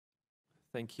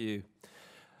Thank you.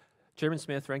 Chairman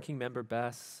Smith, Ranking Member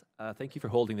Bass, thank you for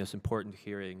holding this important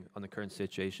hearing on the current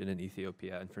situation in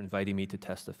Ethiopia and for inviting me to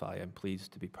testify. I'm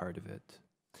pleased to be part of it.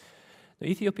 Now,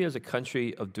 Ethiopia is a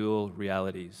country of dual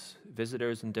realities.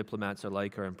 Visitors and diplomats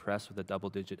alike are impressed with the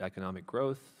double-digit economic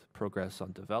growth, progress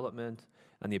on development,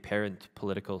 and the apparent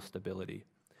political stability.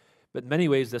 But in many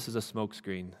ways, this is a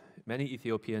smokescreen. Many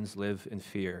Ethiopians live in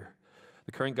fear.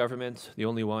 The current government, the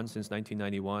only one since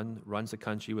 1991, runs the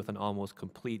country with an almost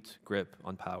complete grip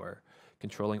on power,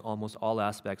 controlling almost all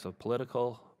aspects of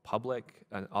political, public,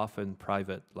 and often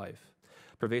private life.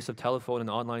 Pervasive telephone and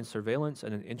online surveillance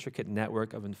and an intricate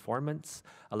network of informants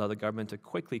allow the government to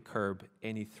quickly curb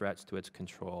any threats to its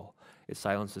control. It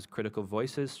silences critical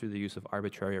voices through the use of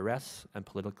arbitrary arrests and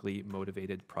politically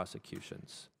motivated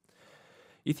prosecutions.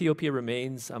 Ethiopia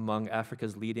remains among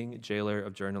Africa's leading jailer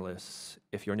of journalists.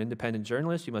 If you're an independent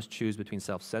journalist, you must choose between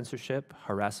self-censorship,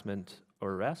 harassment,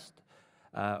 or arrest,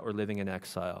 or living in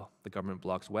exile. The government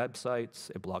blocks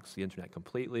websites, it blocks the internet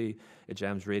completely, it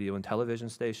jams radio and television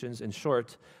stations. In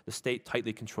short, the state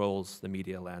tightly controls the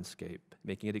media landscape,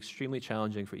 making it extremely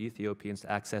challenging for Ethiopians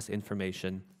to access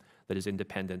information that is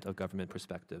independent of government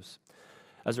perspectives.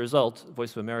 As a result,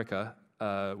 Voice of America,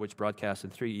 which broadcasts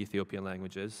in 3 Ethiopian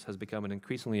languages, has become an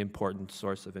increasingly important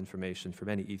source of information for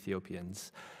many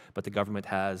Ethiopians, but the government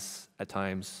has, at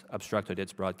times, obstructed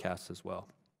its broadcasts as well.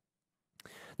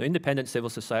 Now, independent civil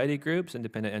society groups,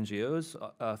 independent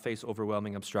NGOs, face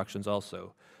overwhelming obstructions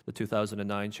also. The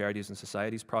 2009 Charities and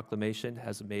Societies Proclamation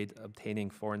has made obtaining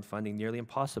foreign funding nearly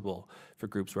impossible for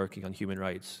groups working on human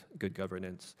rights, good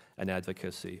governance, and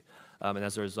advocacy. And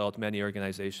as a result, many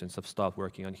organizations have stopped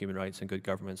working on human rights and good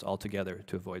governance altogether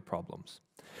to avoid problems.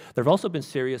 There have also been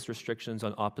serious restrictions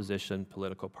on opposition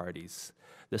political parties.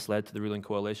 This led to the ruling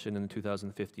coalition in the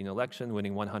 2015 election,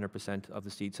 winning 100% of the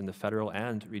seats in the federal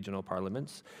and regional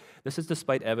parliaments. This is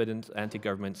despite evident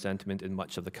anti-government sentiment in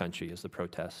much of the country, as the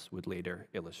protests would later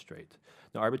illustrate.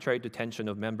 Now, arbitrary detention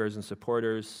of members and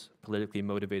supporters, politically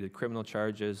motivated criminal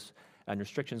charges, and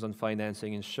restrictions on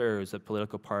financing ensures that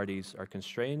political parties are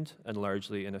constrained and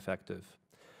largely ineffective.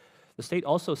 The state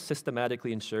also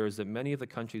systematically ensures that many of the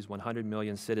country's 100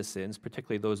 million citizens,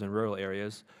 particularly those in rural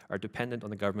areas, are dependent on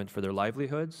the government for their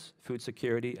livelihoods, food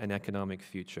security, and economic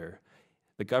future.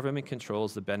 The government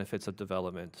controls the benefits of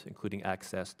development, including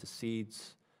access to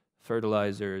seeds,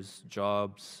 fertilizers,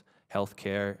 jobs,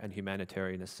 healthcare, and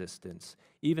humanitarian assistance,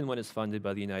 even when it's funded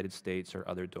by the United States or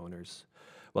other donors.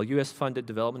 While U.S.-funded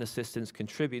development assistance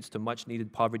contributes to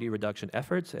much-needed poverty reduction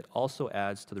efforts, it also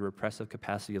adds to the repressive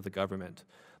capacity of the government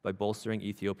by bolstering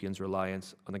Ethiopians'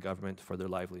 reliance on the government for their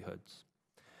livelihoods.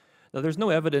 Now, there's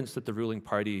no evidence that the ruling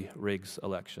party rigs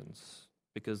elections,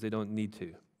 because they don't need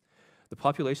to. The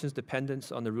population's dependence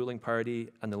on the ruling party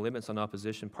and the limits on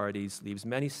opposition parties leaves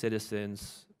many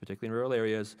citizens, particularly in rural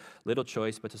areas, little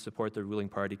choice but to support the ruling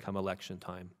party come election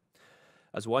time.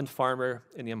 As one farmer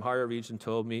in the Amhara region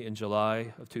told me in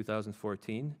July of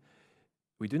 2014,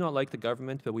 "We do not like the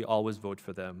government, but we always vote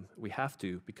for them. We have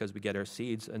to because we get our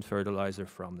seeds and fertilizer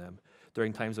from them.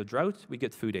 During times of drought, we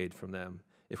get food aid from them.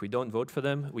 If we don't vote for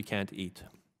them, we can't eat."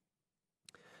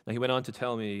 Now, he went on to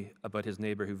tell me about his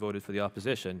neighbor who voted for the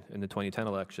opposition in the 2010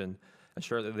 election, and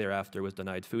shortly thereafter was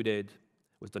denied food aid,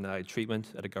 was denied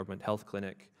treatment at a government health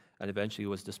clinic, and eventually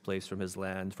was displaced from his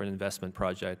land for an investment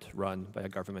project run by a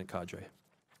government cadre.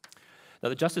 Now,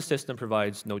 the justice system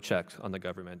provides no checks on the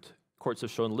government. Courts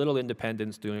have shown little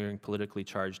independence during politically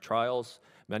charged trials.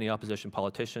 Many opposition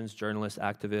politicians, journalists,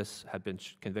 activists have been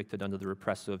convicted under the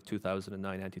repressive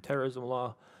 2009 anti-terrorism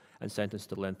law and sentenced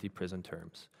to lengthy prison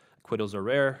terms. Acquittals are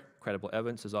rare, credible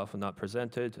evidence is often not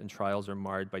presented, and trials are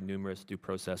marred by numerous due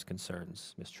process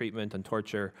concerns. Mistreatment and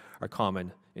torture are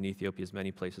common in Ethiopia's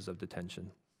many places of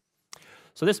detention.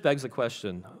 So this begs the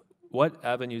question, what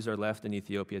avenues are left in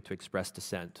Ethiopia to express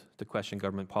dissent, to question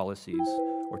government policies,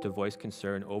 or to voice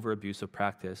concern over abusive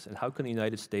practice, and how can the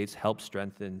United States help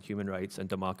strengthen human rights and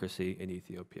democracy in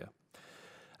Ethiopia?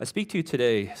 I speak to you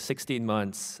today, 16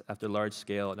 months after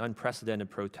large-scale and unprecedented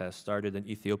protests started in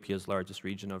Ethiopia's largest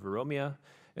region of Oromia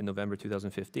in November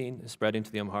 2015, spreading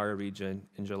to the Amhara region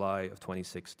in July of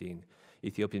 2016.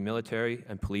 Ethiopian military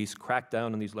and police cracked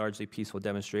down on these largely peaceful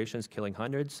demonstrations, killing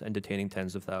hundreds and detaining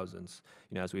tens of thousands,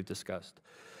 as we've discussed.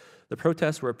 The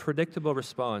protests were a predictable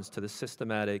response to the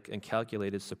systematic and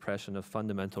calculated suppression of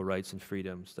fundamental rights and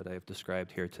freedoms that I have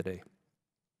described here today.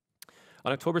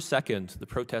 On October 2nd, the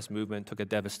protest movement took a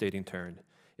devastating turn.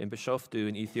 In Bishoftu,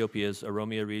 in Ethiopia's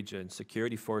Oromia region,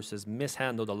 security forces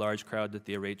mishandled a large crowd at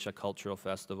the Erecha Cultural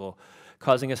Festival,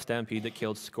 causing a stampede that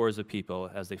killed scores of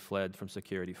people as they fled from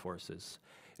security forces.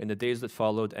 In the days that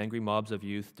followed, angry mobs of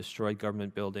youth destroyed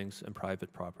government buildings and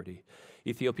private property.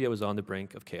 Ethiopia was on the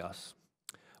brink of chaos.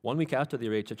 1 week after the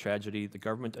Eritrea tragedy, the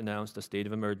government announced a state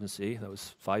of emergency, that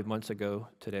was 5 months ago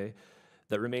today,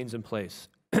 that remains in place.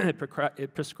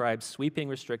 It prescribes sweeping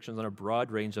restrictions on a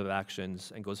broad range of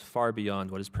actions and goes far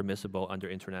beyond what is permissible under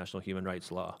international human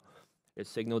rights law. It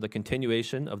signaled a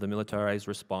continuation of the militarized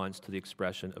response to the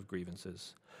expression of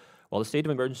grievances. While the state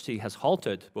of emergency has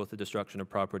halted both the destruction of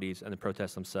properties and the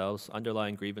protests themselves,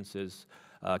 underlying grievances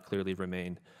clearly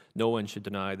remain. No one should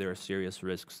deny there are serious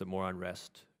risks that more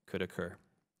unrest could occur.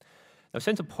 Now,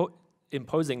 since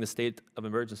imposing the state of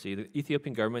emergency, the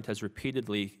Ethiopian government has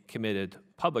repeatedly committed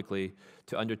publicly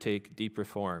to undertake deep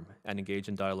reform and engage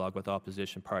in dialogue with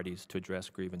opposition parties to address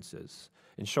grievances.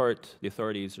 In short, the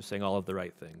authorities are saying all of the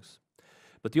right things.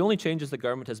 But the only changes the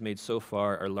government has made so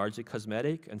far are largely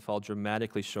cosmetic and fall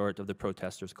dramatically short of the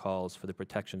protesters' calls for the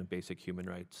protection of basic human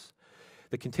rights.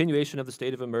 The continuation of the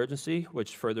state of emergency,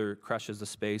 which further crushes the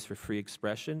space for free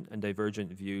expression and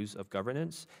divergent views of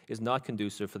governance, is not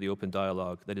conducive for the open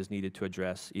dialogue that is needed to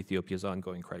address Ethiopia's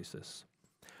ongoing crisis.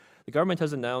 The government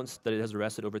has announced that it has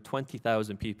arrested over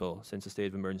 20,000 people since the state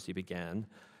of emergency began,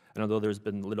 and although there's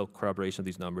been little corroboration of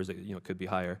these numbers, it could be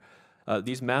higher.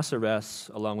 These mass arrests,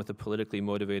 along with the politically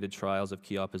motivated trials of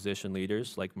key opposition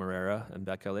leaders like Marera and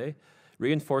Bekele,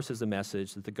 reinforces the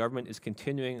message that the government is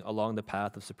continuing along the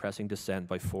path of suppressing dissent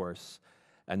by force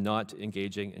and not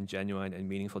engaging in genuine and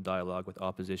meaningful dialogue with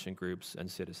opposition groups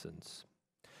and citizens.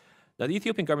 Now, the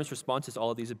Ethiopian government's response to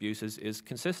all of these abuses is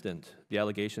consistent. The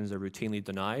allegations are routinely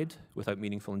denied without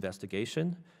meaningful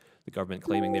investigation, the government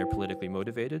claiming they are politically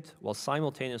motivated, while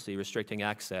simultaneously restricting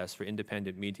access for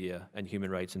independent media and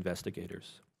human rights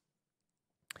investigators.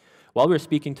 While we're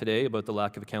speaking today about the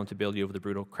lack of accountability over the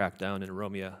brutal crackdown in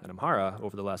Oromia and Amhara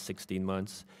over the last 16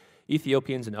 months,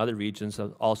 Ethiopians in other regions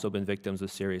have also been victims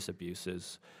of serious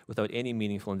abuses without any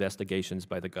meaningful investigations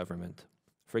by the government.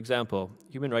 For example,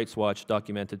 Human Rights Watch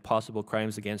documented possible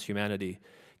crimes against humanity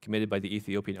committed by the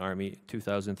Ethiopian Army in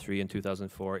 2003 and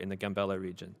 2004 in the Gambela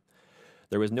region.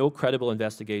 There was no credible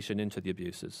investigation into the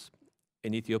abuses.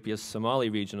 In Ethiopia's Somali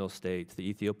regional state, the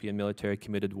Ethiopian military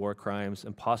committed war crimes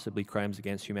and possibly crimes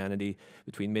against humanity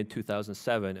between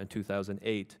mid-2007 and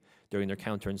 2008 during their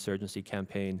counterinsurgency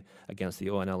campaign against the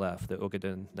ONLF, the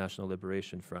Ogaden National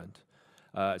Liberation Front.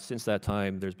 Since that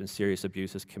time, there's been serious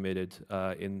abuses committed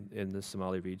in the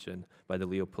Somali region by the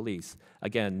Leo police.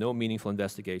 Again, no meaningful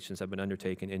investigations have been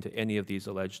undertaken into any of these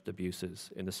alleged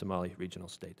abuses in the Somali regional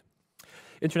state.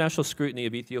 International scrutiny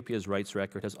of Ethiopia's rights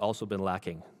record has also been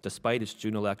lacking, despite its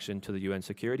June election to the UN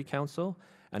Security Council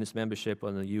and its membership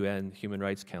on the UN Human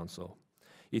Rights Council.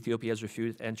 Ethiopia has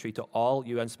refused entry to all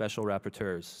UN Special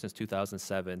Rapporteurs since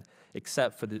 2007,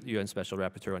 except for the UN Special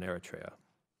Rapporteur on Eritrea.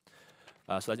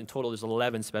 So that in total, there's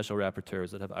 11 Special Rapporteurs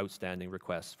that have outstanding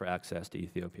requests for access to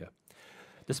Ethiopia.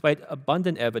 Despite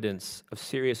abundant evidence of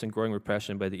serious and growing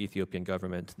repression by the Ethiopian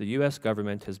government, the US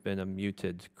government has been a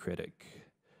muted critic.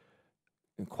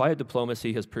 And quiet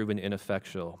diplomacy has proven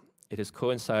ineffectual. It has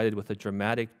coincided with a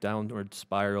dramatic downward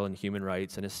spiral in human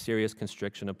rights and a serious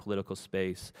constriction of political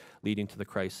space, leading to the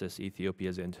crisis Ethiopia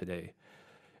is in today.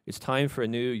 It's time for a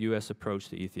new US approach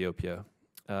to Ethiopia,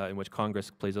 in which Congress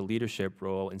plays a leadership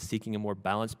role in seeking a more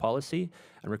balanced policy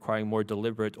and requiring more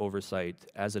deliberate oversight,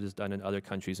 as it has done in other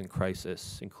countries in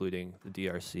crisis, including the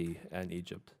DRC and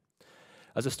Egypt.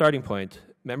 As a starting point,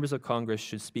 members of Congress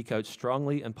should speak out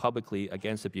strongly and publicly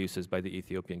against abuses by the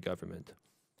Ethiopian government.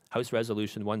 House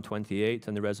Resolution 128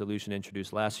 and the resolution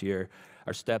introduced last year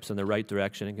are steps in the right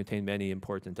direction and contain many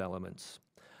important elements.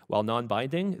 While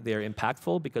non-binding, they are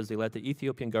impactful because they let the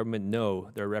Ethiopian government know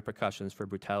there are repercussions for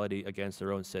brutality against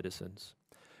their own citizens,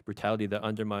 brutality that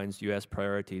undermines US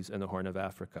priorities in the Horn of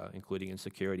Africa, including in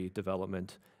security,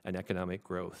 development, and economic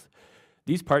growth.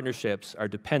 These partnerships are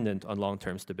dependent on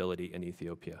long-term stability in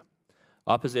Ethiopia.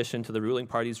 Opposition to the ruling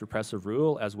party's repressive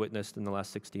rule, as witnessed in the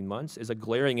last 16 months, is a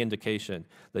glaring indication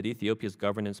that Ethiopia's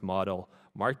governance model,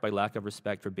 marked by lack of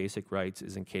respect for basic rights,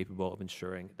 is incapable of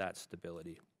ensuring that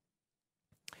stability.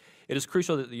 It is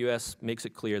crucial that the U.S. makes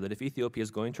it clear that if Ethiopia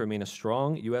is going to remain a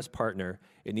strong U.S. partner,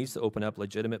 it needs to open up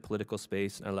legitimate political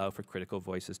space and allow for critical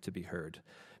voices to be heard.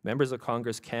 Members of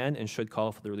Congress can and should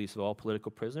call for the release of all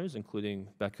political prisoners, including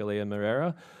Bekele and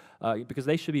Marera, because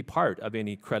they should be part of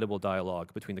any credible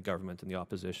dialogue between the government and the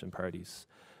opposition parties.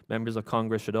 Members of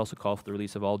Congress should also call for the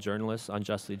release of all journalists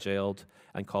unjustly jailed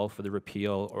and call for the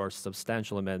repeal or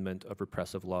substantial amendment of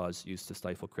repressive laws used to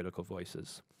stifle critical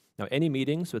voices. Now, any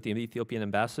meetings with the Ethiopian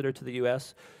ambassador to the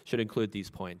U.S. should include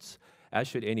these points, as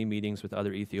should any meetings with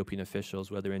other Ethiopian officials,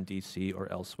 whether in D.C.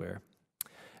 or elsewhere.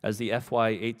 As the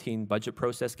FY18 budget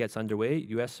process gets underway,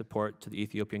 U.S. support to the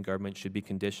Ethiopian government should be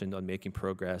conditioned on making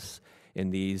progress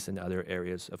in these and other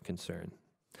areas of concern.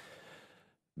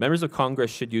 Members of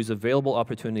Congress should use available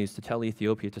opportunities to tell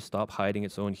Ethiopia to stop hiding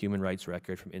its own human rights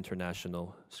record from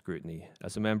international scrutiny.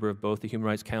 As a member of both the Human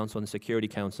Rights Council and the Security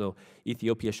Council,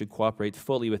 Ethiopia should cooperate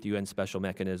fully with UN special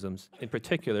mechanisms, in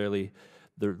particularly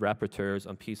the rapporteurs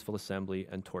on peaceful assembly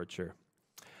and torture.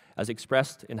 As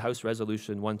expressed in House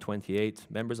Resolution 128,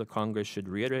 members of Congress should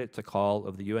reiterate the call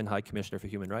of the UN High Commissioner for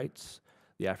Human Rights,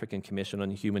 the African Commission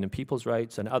on Human and People's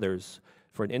Rights, and others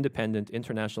for an independent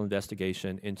international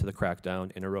investigation into the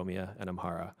crackdown in Oromia and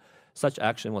Amhara. Such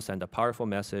action will send a powerful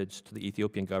message to the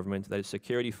Ethiopian government that its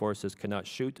security forces cannot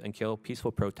shoot and kill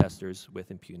peaceful protesters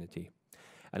with impunity.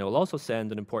 And it will also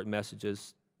send an important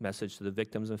message to the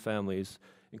victims and families,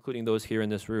 including those here in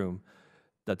this room,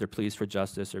 that their pleas for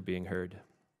justice are being heard.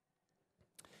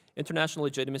 International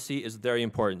legitimacy is very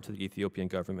important to the Ethiopian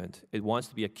government. It wants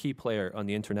to be a key player on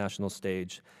the international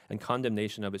stage, and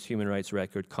condemnation of its human rights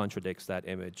record contradicts that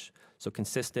image. So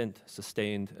consistent,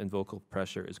 sustained, and vocal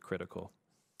pressure is critical.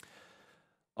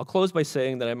 I'll close by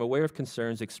saying that I'm aware of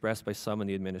concerns expressed by some in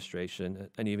the administration,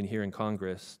 and even here in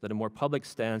Congress, that a more public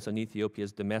stance on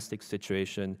Ethiopia's domestic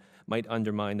situation might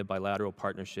undermine the bilateral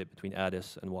partnership between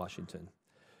Addis and Washington.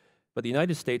 But the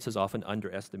United States has often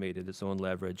underestimated its own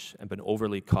leverage and been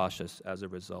overly cautious as a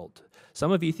result.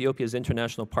 Some of Ethiopia's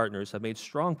international partners have made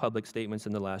strong public statements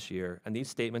in the last year, and these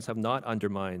statements have not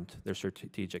undermined their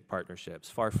strategic partnerships,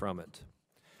 far from it.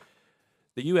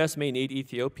 The U.S. may need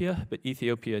Ethiopia, but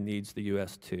Ethiopia needs the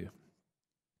U.S. too.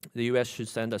 The U.S. should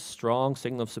send a strong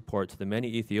signal of support to the many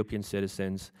Ethiopian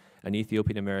citizens and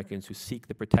Ethiopian Americans who seek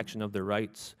the protection of their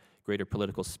rights, greater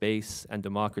political space, and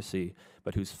democracy,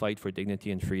 but whose fight for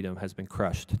dignity and freedom has been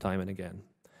crushed time and again.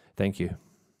 Thank you.